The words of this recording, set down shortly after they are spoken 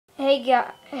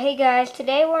Hey guys,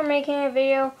 today we're making a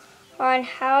video on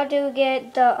how to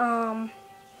get the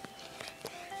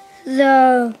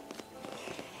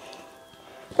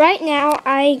right now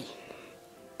I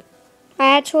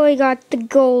actually got the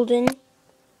golden.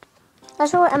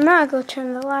 That's what I'm gonna go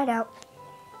turn the light out.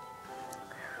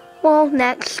 Well,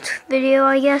 next video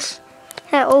I guess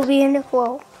that will be in the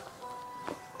flow.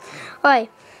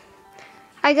 Alright,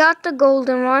 I got the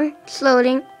golden one, it's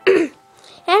loading,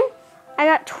 and I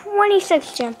got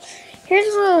 26 gems. Here's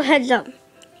a little heads up.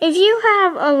 If you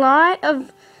have a lot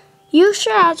of, you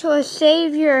should actually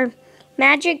save your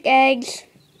magic eggs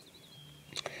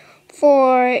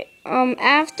for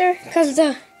after, because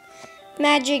the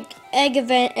magic egg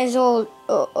event is all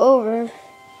over.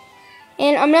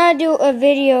 And I'm gonna do a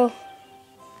video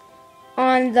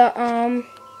on the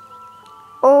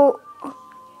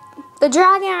the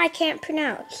dragon I can't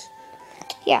pronounce.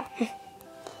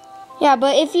 Yeah,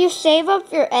 but if you save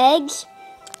up your eggs,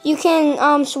 you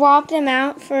can swap them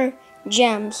out for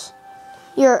gems.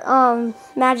 Your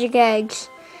magic eggs.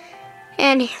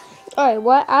 And alright,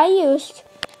 what I used,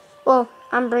 well,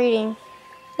 I'm breeding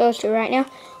those two right now.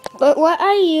 But what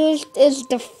I used is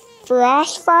the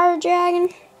Frostfire dragon.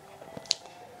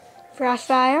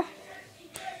 Frostfire.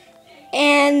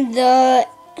 And the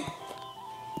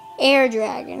air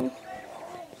dragon.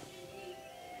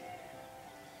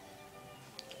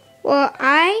 Well,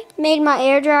 I made my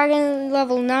air dragon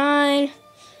level 9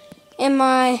 and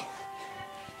my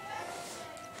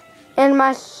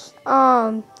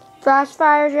Frostfire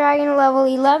dragon level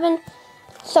 11.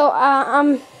 So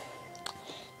I'm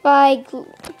like, you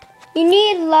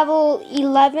need level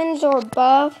 11s or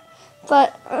above,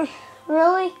 but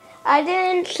really I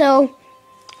didn't, so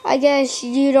I guess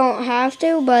you don't have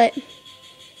to. But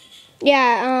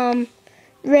yeah,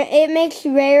 it makes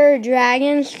rare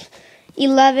dragons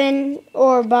 11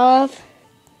 or above.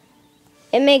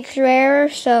 It makes rarer,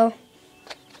 so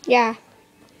yeah.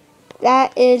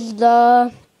 That is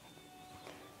the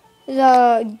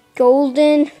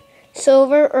golden,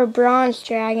 silver, or bronze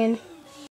dragon.